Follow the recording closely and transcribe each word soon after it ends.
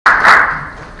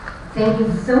Thank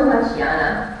you so much,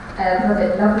 Jana, for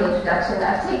that lovely introduction.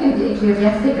 I've taken the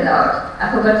ecclesiastical out.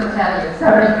 I forgot to tell you,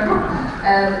 sorry.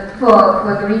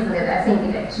 For the reason that I think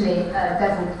it actually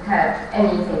doesn't have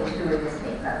anything to do with this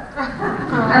paper.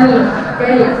 I mean,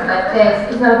 there is, but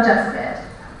it's not just that.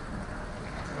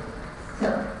 So,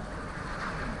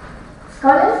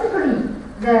 scholars agree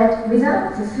that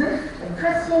without the swift and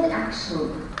prescient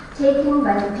action taken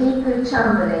by the papal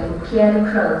chamberlain Pierre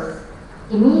de Croce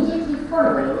immediately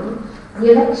following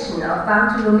the election of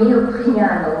Bartolomeo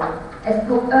Prignano as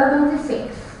Pope Urban VI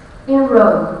in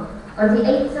Rome on the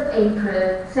 8th of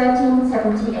April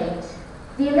 1378,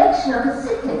 the election of a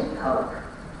second pope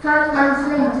 5 months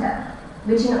later,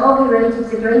 which inaugurated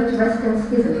the Great Western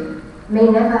Schism, may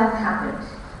never have happened.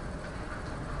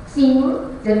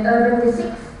 Seeing that Urban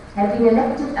VI had been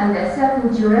elected under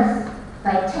certain duress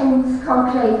by a tense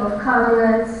conclave of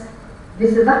cardinals,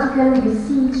 with the Vatican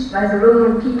besieged by the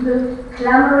Roman people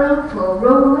clamouring for a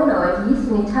Roman or at least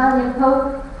an Italian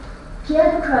pope,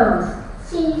 Pierre de Croce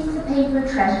seized the papal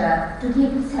treasure to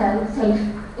keep itself safe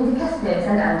in the Castel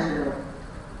Sant'Angelo.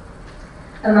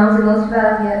 Among the most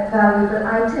valuable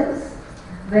items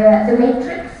were the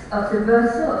matrix of the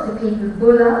verso of the papal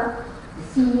bulla, the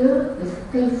seal with the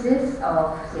faces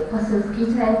of the apostles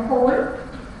Peter and Paul,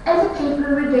 and the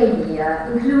papal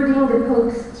regalia, including the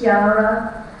Pope's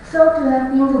tiara, thought to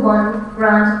have been the one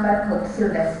granted by Pope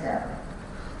Sylvester.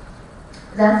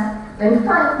 Thus, when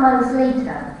 5 months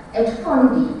later, at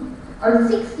Fondi, on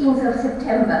the 16th of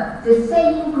September, the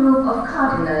same group of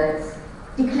cardinals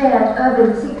declared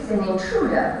Urban VI an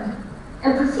intruder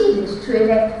and proceeded to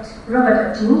elect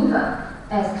Robert of Geneva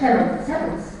as Clement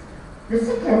VII, the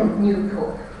second new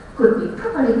pope could be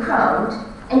properly crowned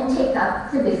and take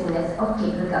up the business of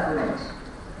papal government.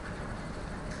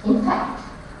 In fact,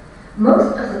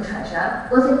 most of the treasure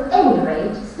was at any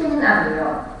rate still in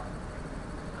Avignon.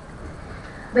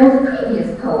 When the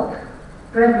previous pope,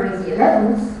 Gregory XI,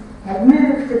 had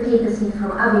moved the papacy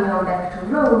from Avignon back to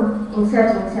Rome in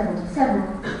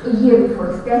 1377, a year before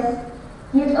his death,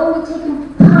 he had only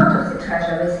taken part of the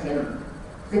treasure with him.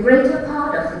 The greater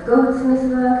part of the goldsmith's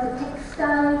work, the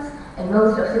textiles, and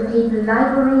most of the papal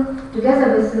library,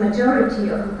 together with the majority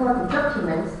of important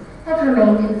documents, had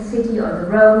remained in the city on the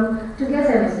Rhone,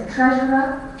 together with the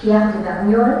treasurer, Pierre de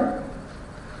Vergnol.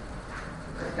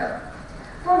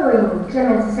 Following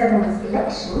Clement VII's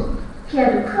election,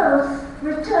 Pierre de Croce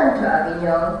returned to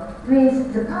Avignon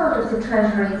with the part of the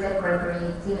treasury that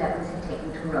Gregory XI had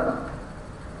taken to Rome.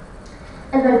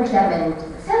 And when Clement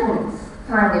VII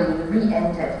finally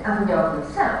re-entered Avignon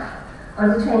himself on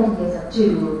the 20th of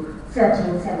June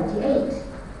 1378,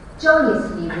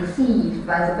 joyously received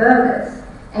by the burghers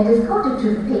and escorted to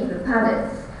the papal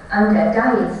palace under a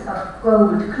dais of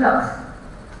gold cloth,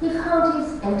 he found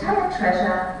his entire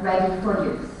treasure ready for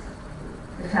use.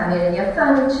 The familiar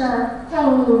furniture,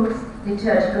 hangings,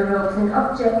 liturgical robes and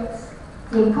objects,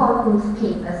 the important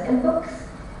papers and books,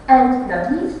 and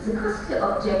not least the costly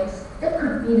objects that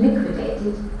could be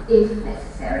liquidated if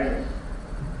necessary.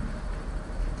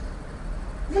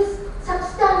 This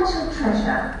substantial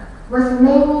treasure was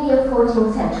mainly a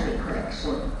 14th century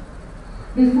collection.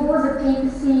 Before the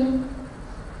papacy,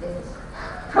 this is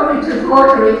probably too small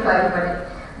to read for everybody,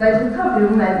 but you probably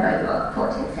remember your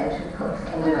 14th century popes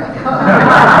anyway.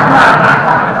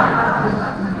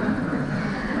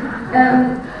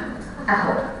 I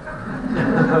hope.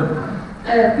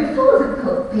 Before the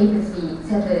papacy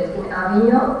settled in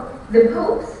Avignon, the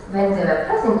popes, when they were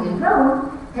present in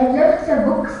Rome, had left their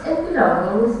books and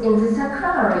belongings in the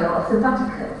sacrarium of the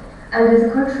Vatican under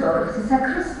the control of the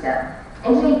sacrista,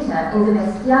 and later in the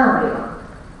vestiarium.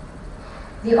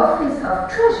 The office of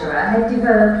treasurer had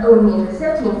developed only in the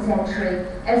 13th century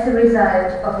as a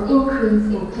result of an increase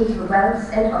in papal wealth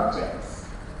and objects.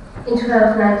 In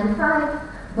 1295,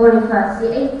 Boniface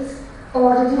VIII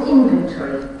ordered an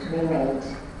inventory to be made.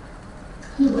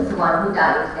 He was the one who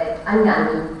died at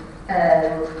Agnani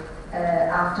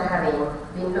after having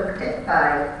been looked at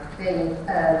by the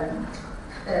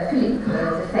Philip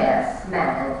the Fair's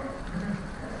man.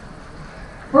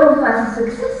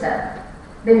 Boniface's successor,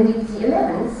 Benedict XI,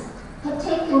 had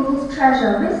taken his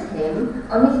treasure with him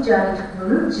on his journey to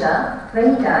Perugia,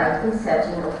 where he died in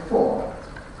 1304.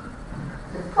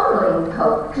 The following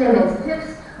Pope, Clement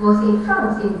V, was in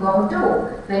France, in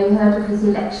Bordeaux, when he heard of his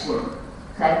election,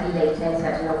 slightly later in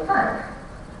 1305.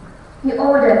 He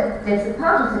ordered that the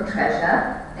part of the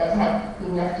treasure that had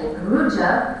been left in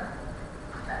Perugia,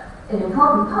 an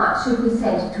important part, should be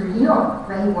sent to Lyon,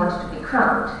 where he wanted to be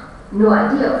crowned. No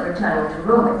idea of returning to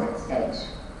Rome at that stage.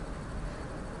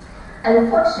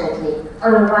 Unfortunately,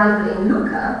 on arrival in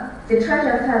Lucca, the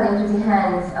treasure fell into the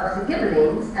hands of the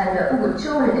Ghibellines under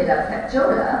Uguccione della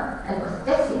Faggiola and was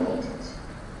decimated.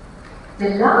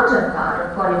 The larger part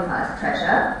of Boniface's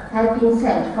treasure had been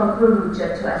sent from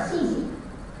Perugia to Assisi,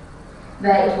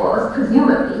 where it was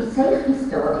presumably safely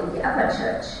stored in the upper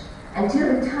church,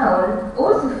 until the town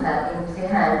also fell into the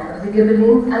hands of the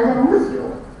Ghibellines under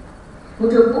Muzio,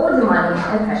 who took all the money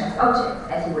and precious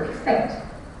objects, as you would expect.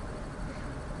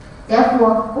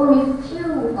 Therefore, only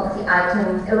few of the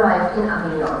items arrived in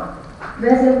Avignon,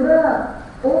 where they were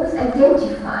always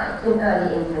identified in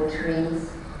early inventories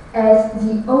as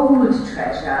the old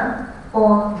treasure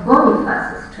or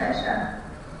Boniface's treasure.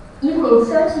 Even in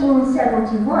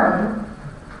 1371,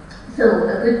 so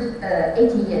a good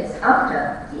 80 years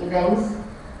after the events,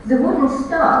 the wooden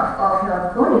staff of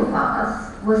Lord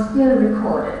Boniface was still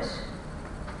recorded.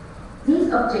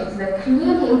 These objects were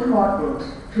clearly important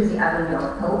to the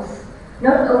Avignon popes,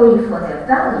 not only for their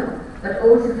value, but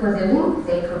also for the link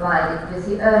they provided with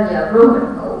the earlier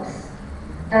Roman popes,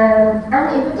 and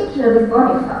in particular with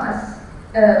Boniface,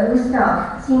 whose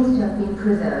staff seems to have been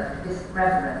preserved with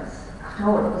reverence. After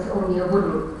all, it was only a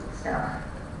wooden staff.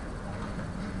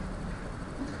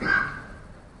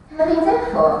 Having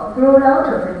therefore grown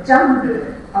out of a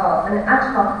jumble of an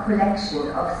ad hoc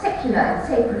collection of secular and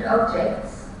sacred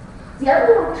objects, the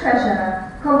Avignon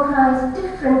treasure comprised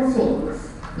different things,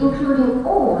 including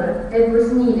all that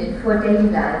was needed for daily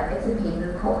life at the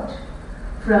papal court,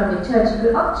 from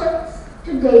liturgical objects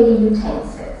to daily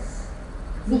utensils.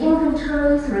 The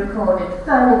inventories recorded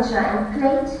furniture and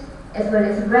plate, as well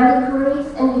as reliquaries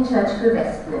and liturgical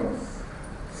vestments,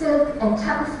 silk and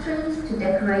tapestries to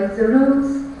decorate the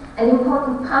rooms, and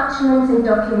important parchments and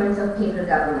documents of papal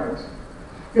government.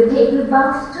 The papal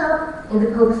bathtub in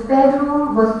the Pope's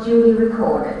bedroom was duly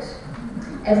recorded,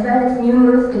 as well as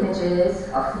numerous images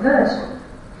of the Virgin.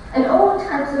 And all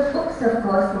types of books, of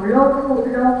course, from law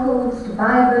codes to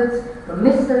Bibles, from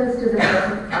missals to the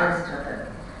works of Aristotle.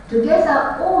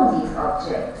 Together, all these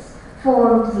objects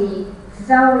formed the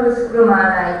Thesaurus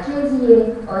Romana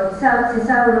Ecclesiae, or the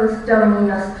Thesaurus Domini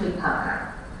Nostri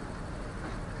Papae.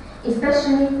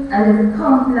 Especially under the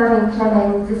pomp-loving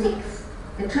Clement VI,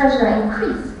 the treasure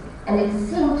increased and at the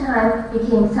same time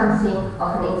became something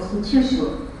of an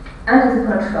institution under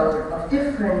the control of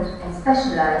different and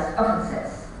specialized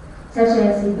officers, such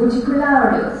as the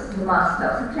Budicularius, the master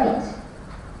of the plate,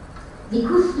 the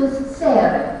Custos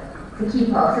Cere, the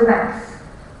keeper of the wax,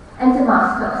 and the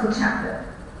master of the chapel.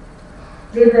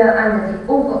 They were under the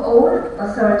overall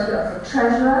authority of the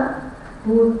treasurer,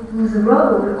 whose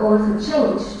role also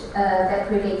changed. That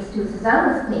relates to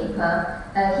Susanna's paper.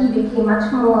 He became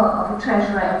much more of a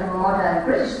treasurer in the modern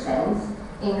British sense,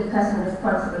 in the person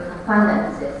responsible for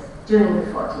finances during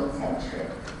the 14th century.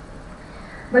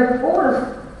 But all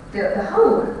of the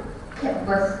whole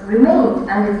remained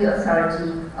under the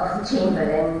authority of the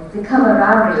Chamberlain, the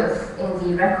Camerarius in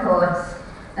the records,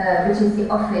 which is the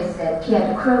office that Pierre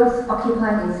de Croze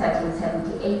occupied in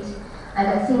 1378, and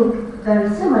I think very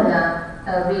similar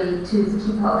really to the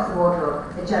keeper of the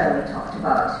wardrobe that Jeremy talked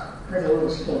about for the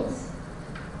English kings.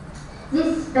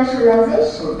 This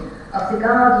specialization of the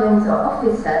guardians or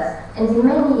officers and the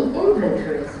many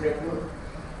inventories written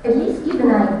at least give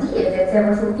an idea that there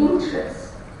was an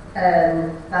interest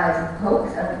by the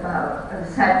popes and on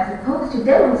the side of the popes to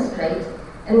demonstrate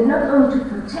and not only to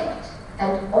protect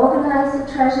and organize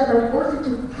the treasure, but also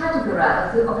to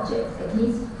categorize the objects, at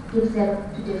least give them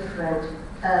to different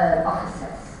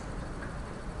officers.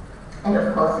 And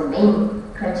of course, the main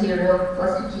criterion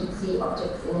was to keep the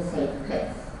objects in a safe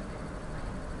place.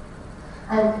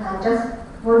 And I just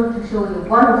wanted to show you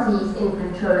one of these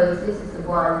inventories. This is the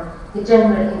one, the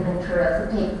general inventory of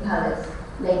the Papal Palace,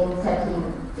 made in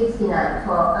 1369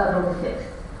 for Urban V,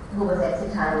 who was at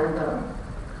the time in Rome.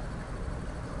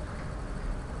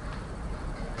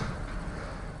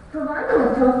 Providing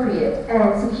appropriate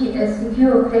and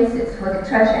secure places for the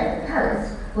treasure and the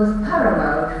palace was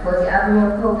paramount for the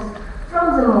Avignon popes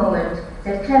from the moment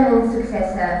that Clement's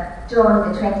successor,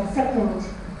 John XXII,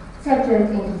 settled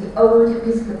into the old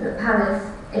episcopal palace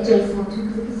adjacent to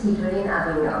the cathedral in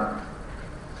Avignon.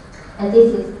 And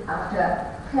this is after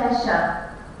Clasham,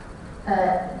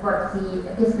 what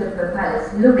the episcopal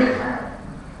palace looked like.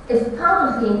 As part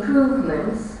of the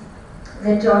improvements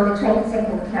that John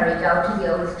XXII carried out to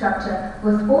the old structure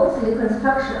was also the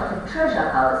construction of a treasure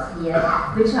house here,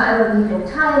 which however we've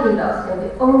entirely lost and we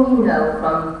only know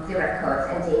from the records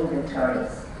and the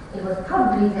inventories. It was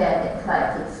probably there that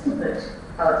Clive had stippled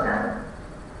outline.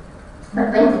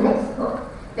 But when the next pope,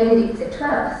 Benedict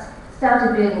XII,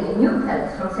 started building a new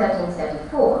palace from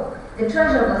 1334, the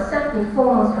treasure was certainly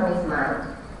foremost on his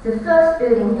mind, The first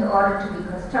building he ordered to be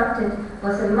constructed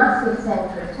was a massive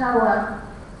central tower,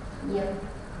 here,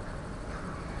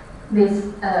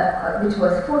 with, which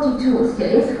was 42, still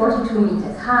is 42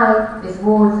 meters high, with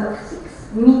walls of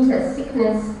 6 meters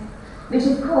thickness, which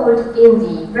is called in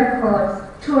the records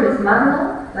Turris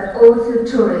Magna, but also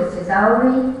Turris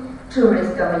Thesauri,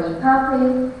 Turris Domini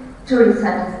Papae, Turris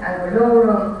Sanctus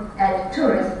Angelorum, and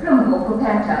Turris Plumbo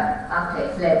Coperta, after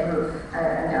its lead roof,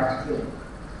 undoubtedly.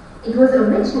 It was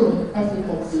originally, as you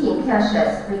can see in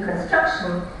Kircher's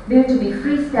reconstruction, built to be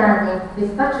freestanding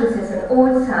with buttresses on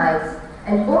all sides,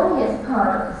 and only as part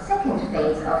of the second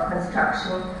phase of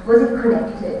construction was it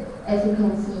connected, as you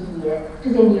can see here, to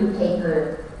the new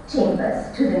papal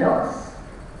chambers to the north.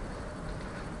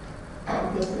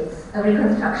 And this is a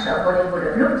reconstruction of what it would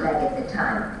have looked like at the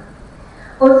time.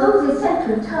 Although the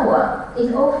central tower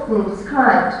is often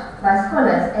described by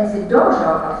scholars as the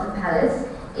donjon of the palace,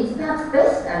 it's perhaps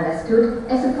best understood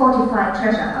as a fortified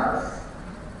treasure house.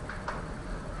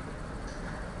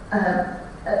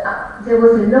 There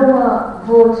was a lower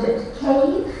vaulted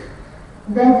cave,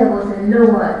 then there was a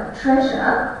lower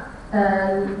treasure,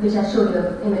 which I'll show you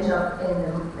an image of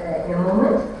in a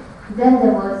moment. Then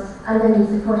there was, underneath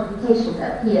the fortifications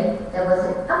up here, there was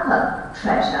an upper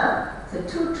treasure, so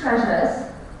 2 treasures,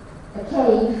 a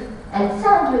cave, and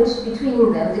sandwiched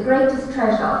between them the greatest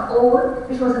treasure of all,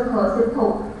 which was of course the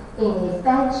Pope in his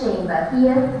bedchamber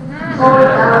here, all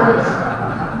guarded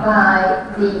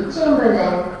by the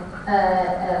chamberlain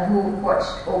who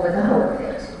watched over the whole of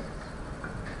it.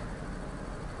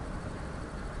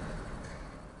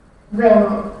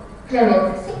 When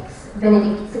Clement VI,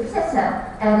 Benedict's successor,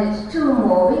 added 2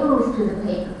 more wings to the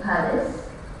papal palace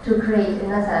to create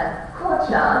another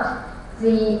courtyard,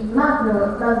 the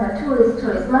Magna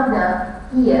Turris Magna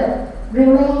here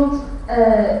remained,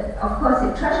 of course,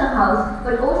 a treasure house,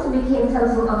 but also became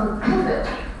something of a pivot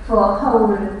for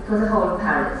the whole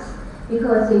palace,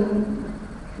 because the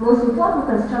most important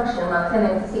construction among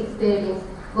Clement VI's buildings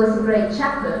was the great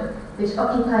chapel, which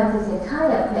occupied this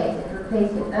entire place and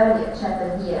replaced an earlier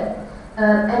chapel here.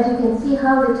 And you can see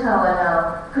how the tower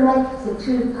now connects the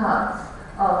 2 parts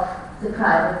of the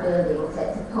private buildings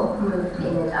that the Pope moved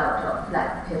in and out of,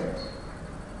 like pivot.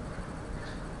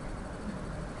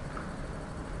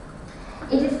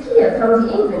 It is clear from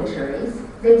the inventories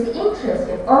that the interest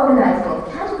in organizing and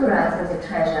categorizing the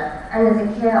treasure under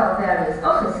the care of various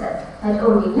officers had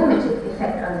only limited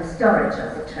effect on the storage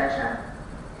of the treasure.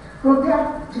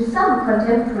 Compared to some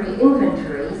contemporary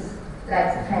inventories,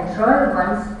 like the French royal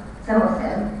ones, some of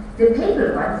them, the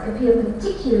papal ones appear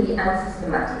particularly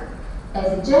unsystematic.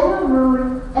 As a general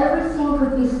rule, everything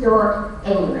could be stored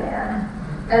anywhere,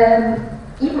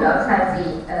 even outside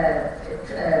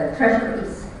the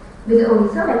treasuries, with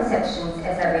only some exceptions,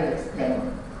 as I will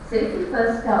explain. So if we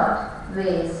first start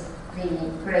with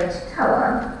the Great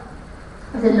Tower,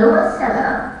 the lower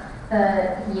cellar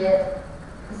here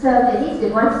served at least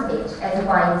at one stage as a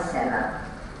wine cellar,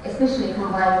 especially for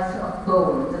wines of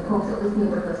bone. The popes always knew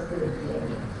what was good here.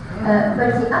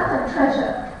 But the upper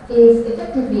treasure is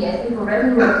effectively, as we've already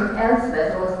noted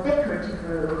elsewhere, the most decorative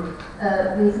room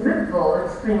with rib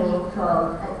vaults springing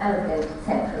from an elegant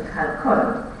central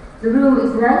column. The room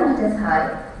is 9 meters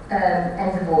high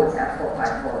and the vaults are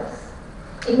 4-part vaults.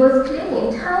 It was clearly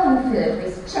entirely filled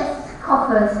with chests,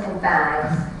 coffers and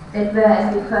bags that were,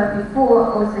 as we've heard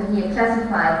before, also here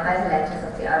classified by the letters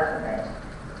of the alphabet.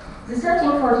 The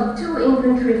 1342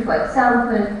 inventory, for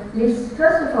example, lists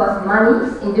first of all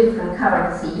monies in different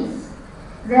currencies,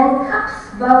 then cups,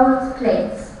 bowls,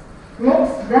 plates,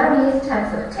 next various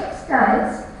types of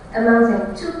textiles, among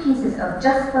them 2 pieces of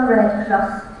jasper red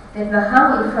cloth that were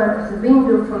hung in front of the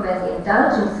window from where the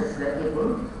indulgences were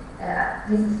given.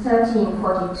 This is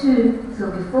 1342,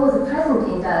 so before the present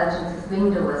indulgences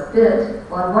window was built,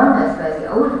 one wonders where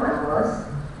the old one was.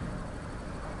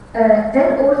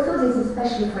 Then also, this is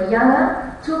especially for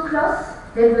Jana, 2 cloths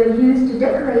that were used to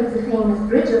decorate the famous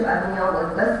bridge of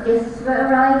Avignon when guests were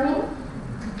arriving.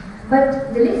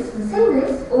 But the same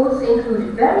list also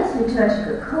included various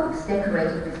liturgical coats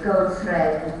decorated with gold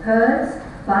thread and pearls,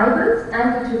 Bibles,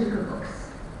 and liturgical books.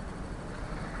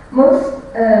 More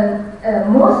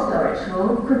storage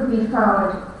room could be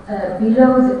found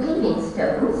below the paving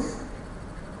stones.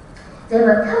 There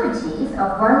were cavities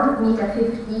of 1.50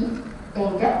 meters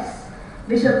in depth,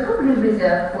 which were probably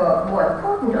reserved for more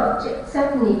important objects.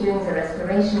 Certainly during the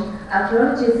restoration,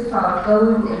 archaeologists found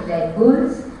golden and lead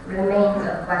bulls, remains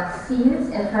of wax seals,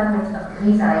 and fragments of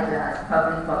grisaille glass,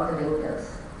 probably from the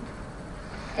windows.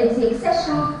 At the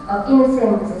accession of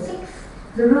Innocent VI,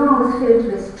 the room was filled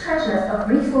with treasures of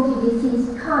recently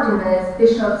deceased cardinals,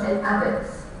 bishops, and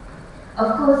abbots.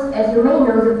 Of course, as you may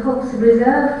know, the popes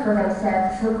reserved for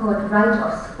themselves the so-called right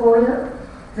of spoil,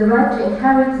 the right to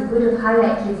inherit the good of higher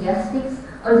ecclesiastics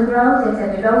on the grounds that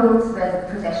their belongings were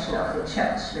the possession of the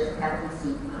church with a capital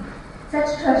C.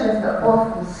 Such treasures were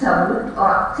often sold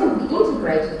or simply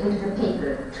integrated into the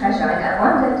papal treasure, and I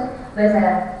wondered whether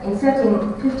in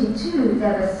 1352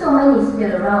 there were so many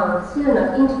still around, still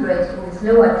not integrated in this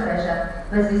lower treasure,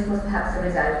 whether this was perhaps a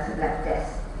result of the Black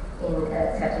Death in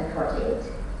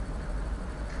 1348.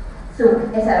 So,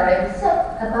 as I already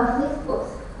said, above these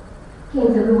books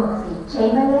came the room of the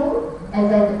chamberlain, and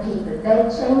then the papal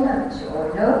bedchamber, which you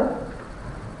all know.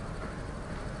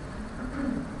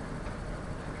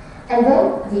 And then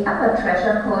the upper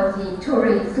treasure called the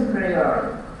Turi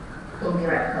Superiore in the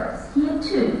records. Here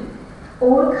too,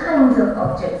 all kinds of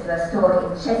objects were stored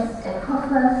in chests and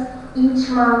coffers, each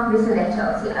marked with a letter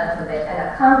of the alphabet, and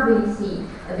I can't really see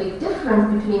a big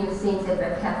difference between the things that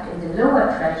were kept in the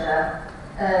lower treasure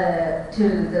to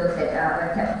those that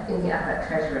are kept in the upper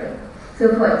treasury.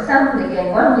 So, for example,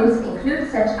 again, one list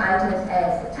includes such items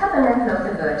as the tabernacle of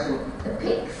the Virgin, the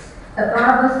pyx, a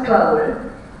barber's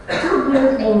bowl, 2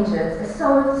 gilt angels, a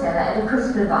salt cellar, and a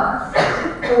crystal vase,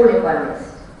 all in one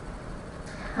list.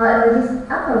 However, this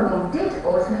upper room did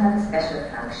also have a special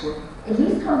function. At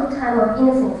least from the time of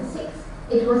Innocent VI,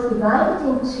 it was divided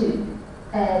in two,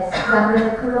 as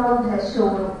Gabriel Colomb has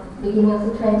shown beginning of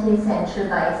the 20th century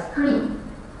by a screen.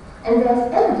 And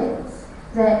there's evidence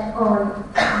that on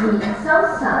the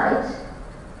south side,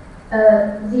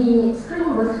 the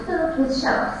screen was filled with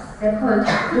shelves. They're called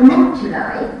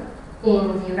homunculi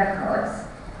in the records,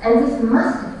 and this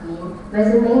must have been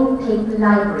where the main papal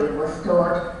library was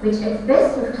stored, which at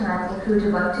best of times included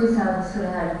about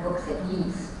 2,300 books at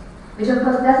least, which of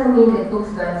course doesn't mean that books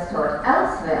weren't stored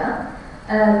elsewhere,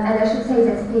 and I should say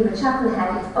that the papal chapel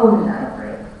had its own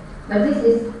library. But this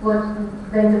is what,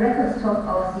 when the records talk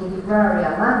of the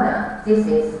Libraria Magna, this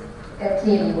is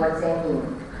clearly what they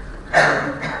mean.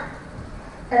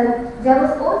 There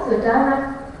was also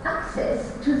direct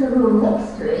access to the room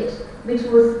next to it, which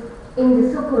was in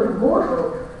the so-called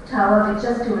wardrobe tower, which,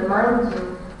 just to remind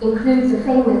you, includes the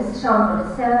famous chambre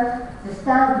de cerf, the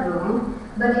stag room,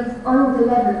 but it's on the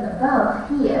level above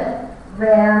here,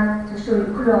 where, to show you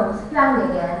Coulomb's plan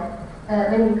again,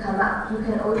 when you come up, you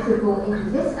can also go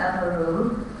into this upper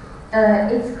room.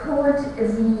 It's called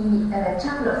the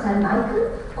Chapel of St.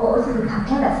 Michael, or also the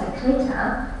Capella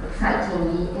Secreta,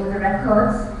 excitingly in the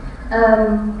records.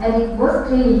 And it was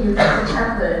clearly used as a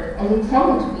chapel and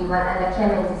intended to be one under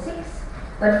Clement VI,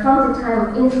 but from the time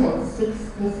of Innocent VI,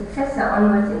 his successor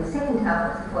onwards in the second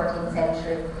half of the 14th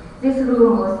century, this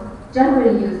room was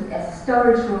generally used as a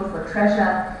storage room for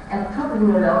treasure and probably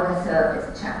no longer served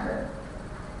as a chapel.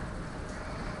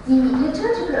 The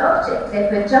liturgical objects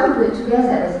that were jumbled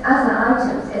together with other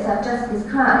items, as I've just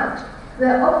described,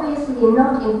 were obviously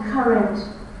not in current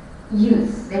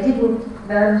use. They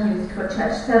weren't used for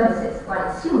church services, one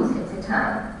assumes at the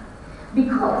time,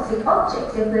 because the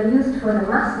objects that were used for the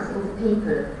masses in the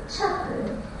papal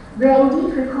chapel were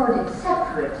indeed recorded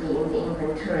separately in the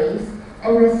inventories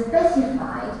and were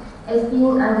specified as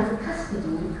being under the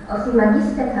custody of the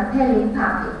Magister Capellae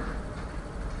Papae.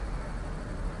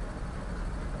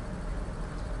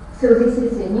 So this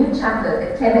is the new chapel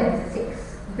that Clement VI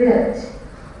built,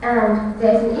 and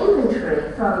there's an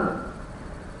inventory from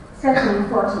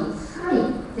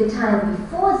 1343, the time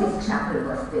before this chapel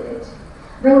was built,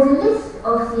 when the list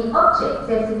of the objects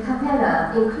that the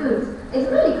capella includes is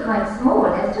really quite small.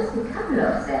 There's just a couple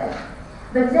of them.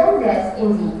 But then there's in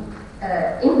the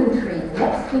inventory, the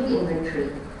next big inventory,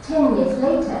 10 years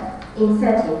later, in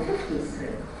 1353,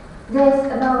 there's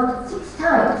about 6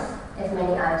 times as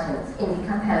many items in the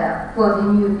capella for the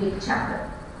new big chapel,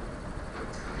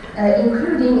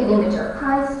 including an image of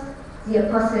Christ, the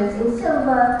apostles in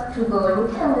silver, 2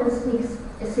 golden candlesticks,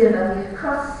 a silver-leaf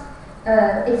cross,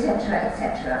 etc.,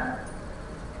 etc.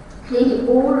 Clearly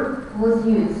all was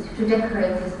used to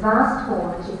decorate this vast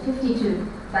hall, which is 52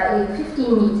 by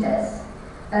 15 meters,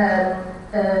 and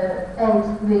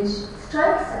which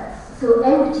strikes us so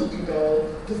empty today,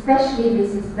 especially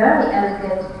with this very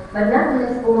elegant but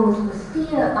nonetheless almost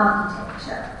austere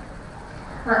architecture.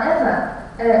 However,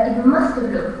 it must have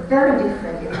looked very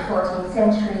different in the 14th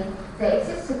century. There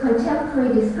exists a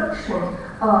contemporary description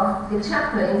of the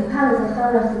chapel in the palace of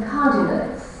one of the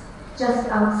cardinals, just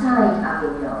outside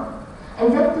Avignon.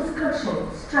 And that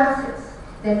description stresses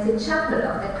that the chapel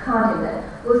of the cardinal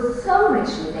was so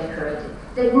richly decorated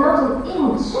that not an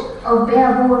inch of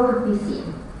bare wall could be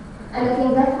seen. And I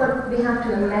think that's what we have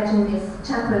to imagine this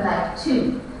chapel like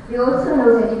too. We also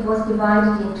know that it was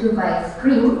divided in two by a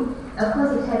screen, Of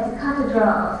course, it had the cathedral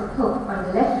of the Pope on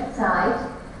the left side,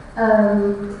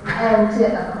 and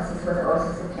of course, this was also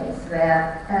the place where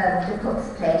the popes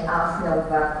played Ars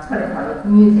Nova polyphonic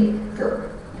music, so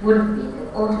it would have been an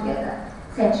altogether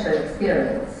sensual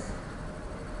experience.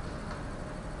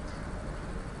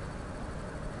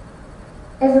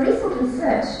 As recent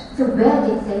research, so where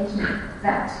did they keep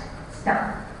that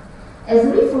stuff? As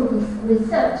recent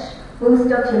research, both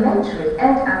documentary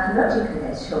and archaeological,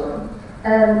 has shown,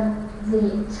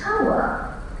 the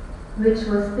tower, which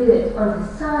was built on the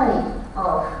side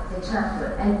of the chapel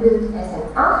and built as an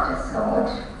afterthought,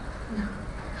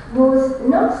 was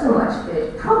not so much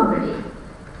built, probably,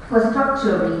 for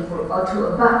structural reason or to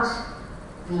abut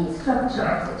the structure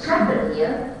of the chapel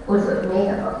here, although it may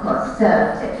have, of course,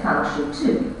 served that function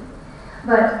too.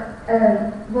 But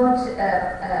what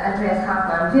Andreas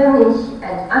Hartmann-Wirnig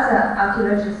and other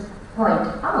archaeologists point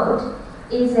out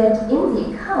is that in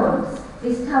the accounts,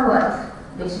 this tower,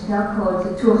 which is now called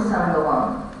the Tour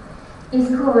Saint-Laurent, is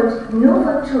called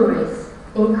Nova Turris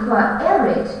in qua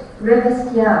erit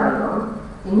revestiarium,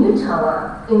 the new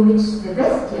tower in which the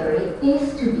vestry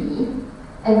is to be,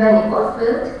 and when it was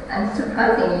built, and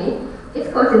surprisingly, it's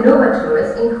called the Nova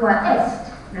Turris in qua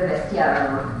est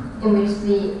revestiarium, in which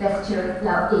the vestry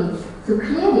now is. So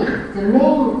clearly, the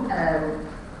main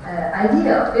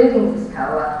idea of building this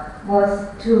tower was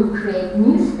to create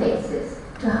new spaces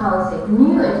to house a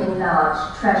new and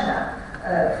enlarged treasure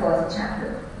for the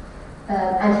chapel.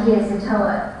 And here is the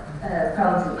tower from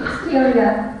the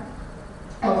exterior,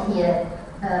 and here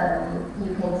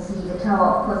you can see the tower,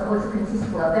 of course, also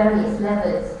consisting of various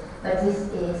levels, but this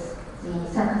is the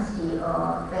sacristy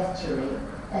or vestry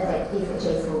that is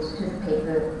adjacent to the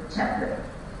papal chapel.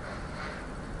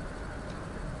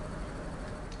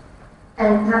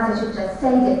 And perhaps I should just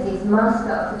say that this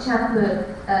master of the chapel,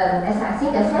 as I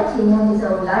think I said, he had his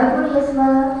own library as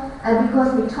well, and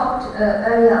because we talked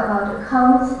earlier about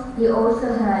accounts, he also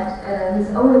had his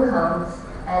own accounts,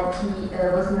 and he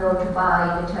was known to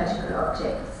buy liturgical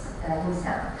objects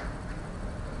himself.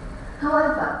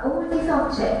 However, all these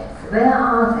objects, where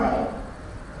are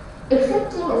they?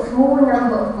 Excepting a small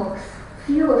number of books,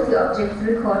 few of the objects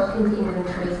recorded in the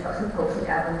inventories of the popes at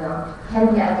Avignon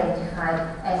can be identified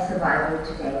as surviving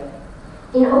today.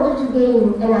 In order to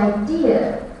gain an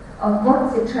idea of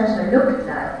what the treasure looked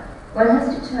like, one has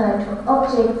to turn to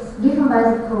objects given by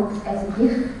the popes as a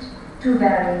gift to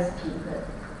various people.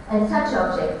 And such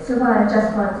objects survive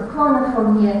just around the corner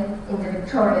from here in the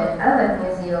Victoria and Albert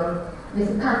Museum, with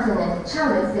a pattern and a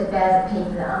chalice that bear the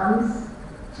papal arms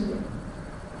here.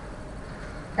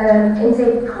 And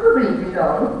they probably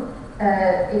belong,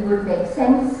 it would make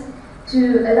sense, to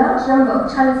a large number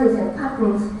of chalices and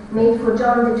patens made for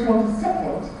John the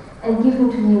 22nd and given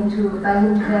to him by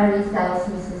him to various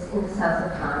dioceses in the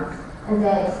south of France. And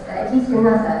there is at least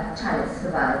another chalice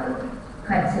surviving,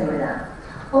 quite similar.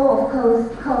 Or, of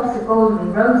course, the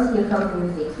golden rose here from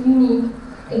the Musée Cluny,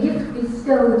 a gift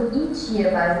bestowed each year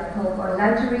by the Pope on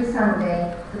Liturgy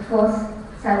Sunday, the fourth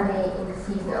Sunday in the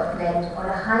season of Lent, on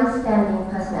a high-standing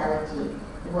personality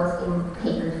who was in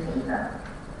papal favor.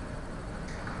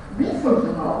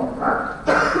 Recently, moreover,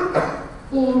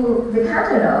 in the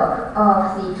catalogue of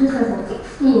the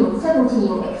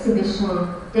 2016-17 exhibition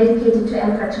dedicated to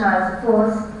Emperor Charles IV,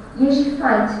 Jerzy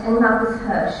Veit and Markus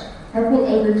Hirsch have been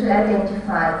able to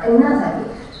identify another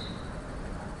gift.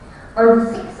 On the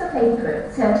 6th of April,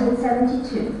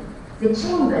 1372, the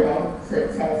Chamberlain, so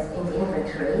it says in the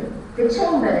inventory, the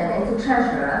Chamberlain and the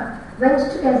Treasurer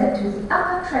went together to the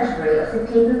upper treasury of the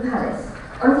Papal Palace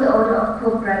on the order of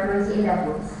Pope Gregory XI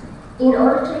in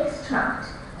order to extract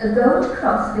a gold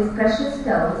cross with precious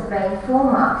stones weighing 4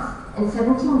 marks and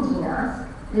 17 dinars,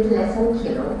 little less than a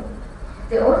kilo.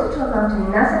 They also took out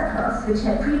another cross which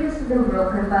had previously been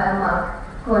broken by a monk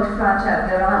called Frater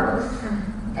Veranus,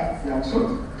 as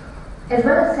mentioned, as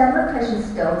well as several precious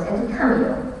stones and a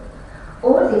cameo.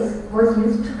 All this was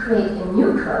used to create a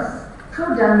new cross,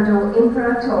 Pro Dando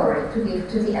Imperatore, to give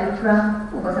to the emperor,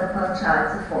 who was of course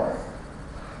Charles IV.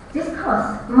 This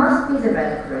cross must be the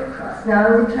reliquary cross, now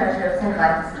in the treasure of St.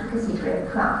 Vitus Cathedral in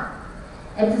Prague.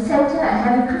 At the center, a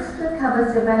heavy crystal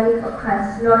covers the relic of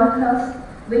Christ's loincloth,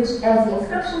 which, as the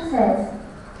inscription says,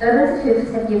 Urban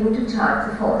V had given to Charles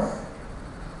IV.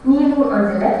 Kneeling on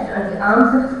the left, on the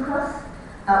arms of the cross,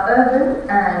 are Urban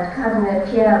and Cardinal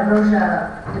Pierre Roger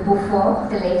de Beaufort,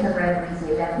 the later Gregory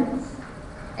XI.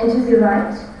 And to the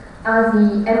right are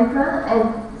the Emperor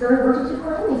and, sorry, what did you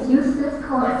call him? It's useless,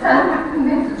 called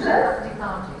Wenceslas?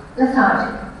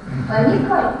 Lethargic. Well, he's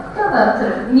quite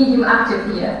sort of medium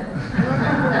active here.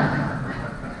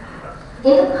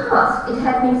 In the past, it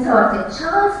had been thought that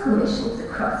Charles commissioned the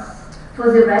cross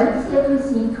for the relics he had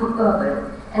received from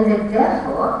Urban, and that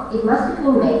therefore it must have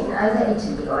been made in either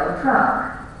Italy or in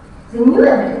Prague. The new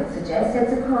evidence suggests that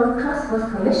the cross was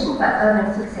commissioned by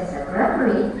Urban's successor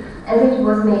Gregory, and that it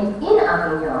was made in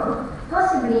Avignon,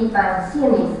 possibly by the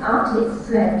Sienese artists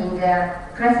who had been there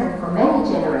present for many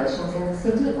generations in the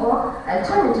city, or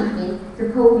alternatively, the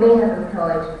Pope may have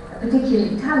employed a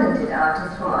particularly talented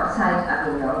artist from outside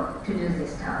Avignon to do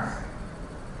this task.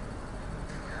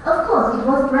 Of course, it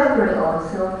was Gregory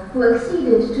also who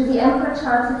acceded to the Emperor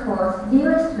Charles IV's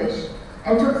dearest wish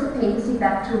and took the papacy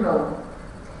back to Rome.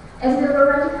 As we have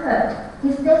already heard,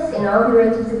 his death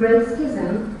inaugurated the Great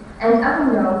Schism, and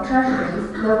Avignon treasuries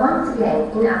were once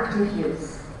again in active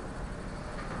use.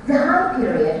 The high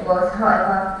period was,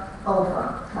 however,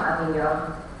 over for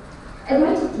Avignon.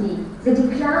 Admittedly, the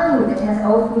decline that has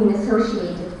often been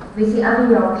associated with the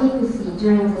Avignon papacy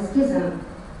during the schism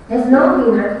has long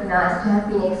been recognized to have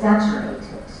been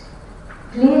exaggerated.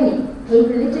 Clearly,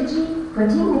 papal liturgy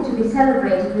continued to be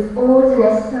celebrated with all the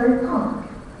necessary pomp,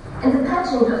 and the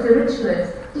pageant of the rituals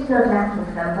did not lack in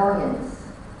flamboyance.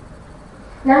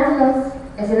 Nonetheless,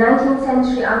 as the 19th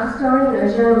century art historian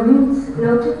Eugène Müntz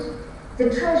noted, the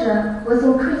treasure was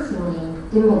increasingly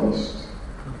diminished.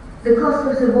 The cost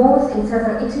of the wars in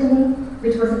southern Italy,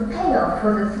 which was a payoff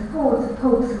for the support the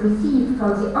popes received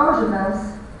from the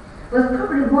Angevins, was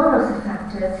probably one of the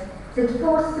factors that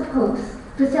forced the popes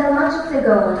to sell much of their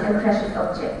gold and precious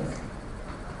objects.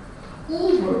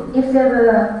 Even if there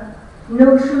were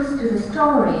no truth to the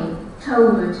story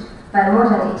told by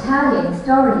modern Italian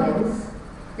historians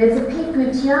that the papal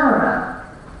tiara,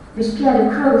 which Pierre de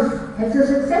Croce had so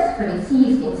successfully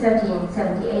seized in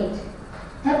 1378,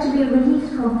 had to be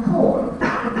released from pawn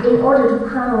in order to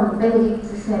crown Benedict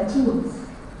XIII,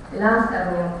 the last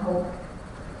Avignon pope.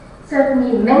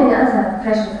 Certainly many other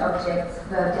precious objects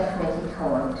were definitely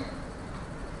pawned.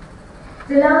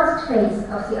 The last phase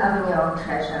of the Avignon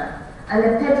treasure,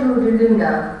 under Pedro de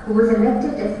Luna, who was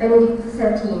elected as Benedict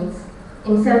XIII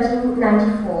in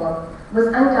 1394, was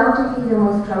undoubtedly the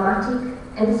most dramatic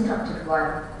and destructive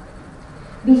one.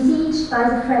 Besieged by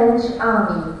the French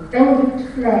army,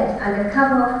 Benedict fled under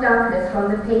cover of darkness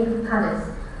from the papal palace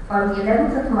on the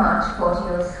 11th of March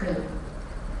 1403.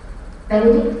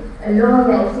 Benedict, a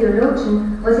lawyer and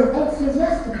theologian, was an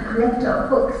ecclesiastical collector of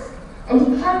books, and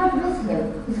he carried with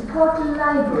him his portable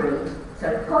library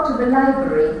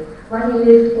while he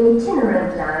lived an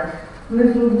itinerant life,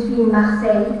 moving between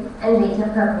Marseille and later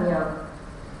Perpignan.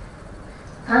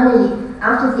 Finally,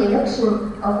 after the election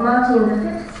of Martin V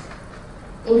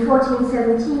in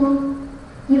 1417,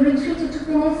 he retreated to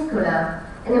Peniscola,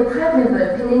 an impregnable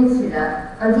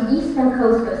peninsula on the eastern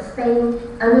coast of Spain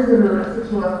under the rule of the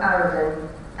King of Aragon,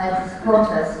 and the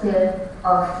supporter still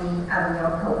of the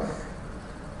Avignon popes.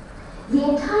 The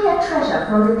entire treasure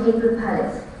from the papal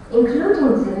palace, including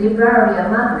the Libraria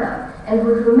Magna and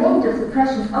what remained of the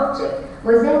precious object,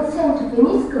 was then sent to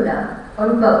Peniscola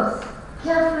on boats,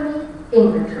 carefully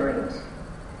inventoried.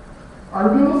 On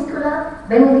Peniscola,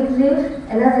 Benedict lived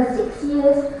another 6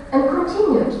 years and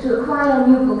continued to acquire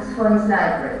new books for his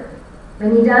library.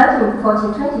 When he died in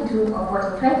 1422 or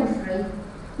 1423,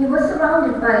 he was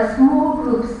surrounded by small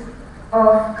groups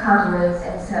of cardinals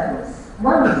and servants.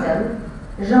 One of them,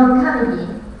 Jean Caribi,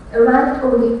 arrived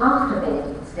only after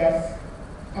Benedict's death,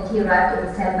 and he arrived in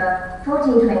December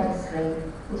 1423,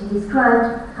 and he described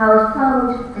how he found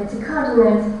that the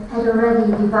cardinals had already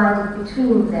divided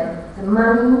between them the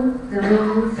money, the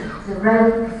rings, the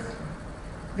relics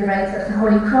of the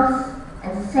Holy Cross,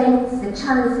 and the saints, the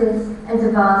chalices, and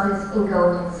the vases in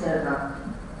gold and silver.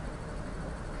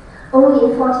 Only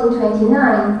in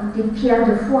 1429 did Pierre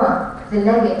de Foix, the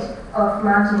legate of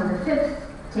Martin V,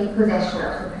 take possession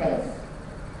of the place.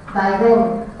 By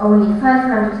then, only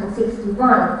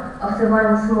 561 of the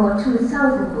once more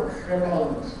 2,000 books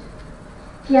remained.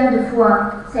 Pierre de Foix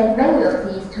sent many of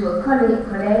these to a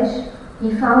college he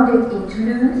founded in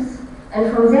Toulouse,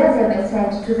 and from there they were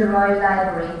sent to the Royal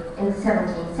Library in the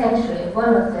 17th century.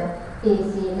 One of them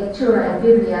is the Lectura and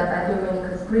Biblia by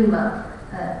Dominicus Grima,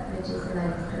 which is the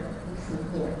manuscript you see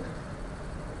here.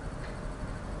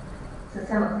 So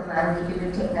some of them are in the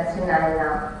Bibliothèque Nationale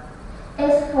now.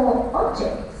 As for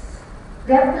objects,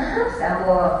 there perhaps are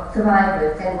more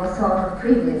survivors than was thought of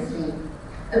previously.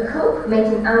 A cope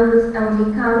made in Angus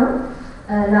Anglicano,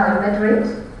 now in Madrid,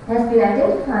 has been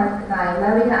identified by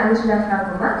Maria Angela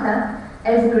Franco-Matta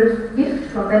as a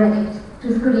gift from Benedict to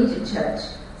the Collegiate Church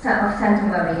of Santa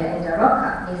Maria in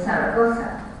Daroca, near Saragossa.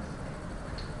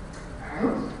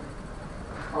 And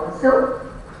also,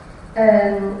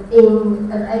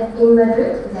 in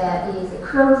Madrid there is a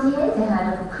crozier, the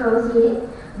head of a crozier,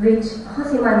 which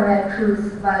Jose Manuel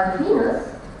Cruz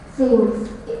Valdovinos thinks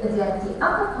that the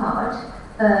upper part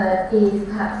is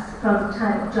perhaps from the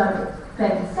time of John the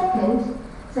 22nd.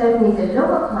 Certainly the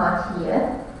lower part here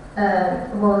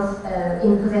was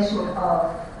in possession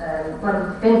of one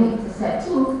of Benedict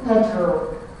XIII,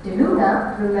 Pedro de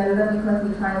Luna, remember, because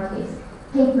we find his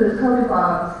papal coat of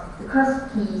arms, the cross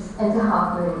keys, and the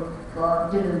half-moon for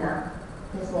de Luna,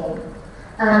 his name.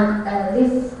 And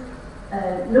this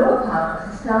lower part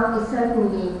of the staff is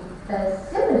certainly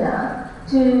similar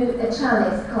to a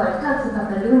chalice called Calce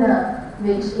Papaluna,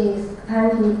 which is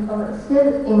apparently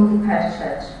still in the parish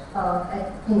church of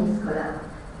Peniscola.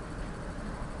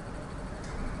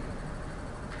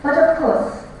 But of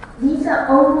course, these are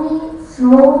only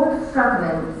small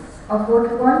fragments of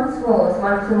what once was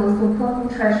one of the most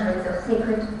important treasuries of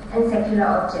sacred and secular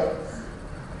objects.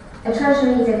 A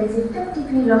treasury that is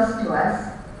effectively lost to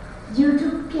us due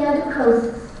to Pierre de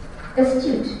Croz's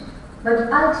astute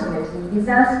but ultimately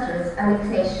disastrous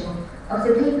annexation of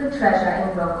the papal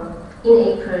treasure in Rome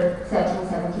in April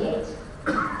 1378.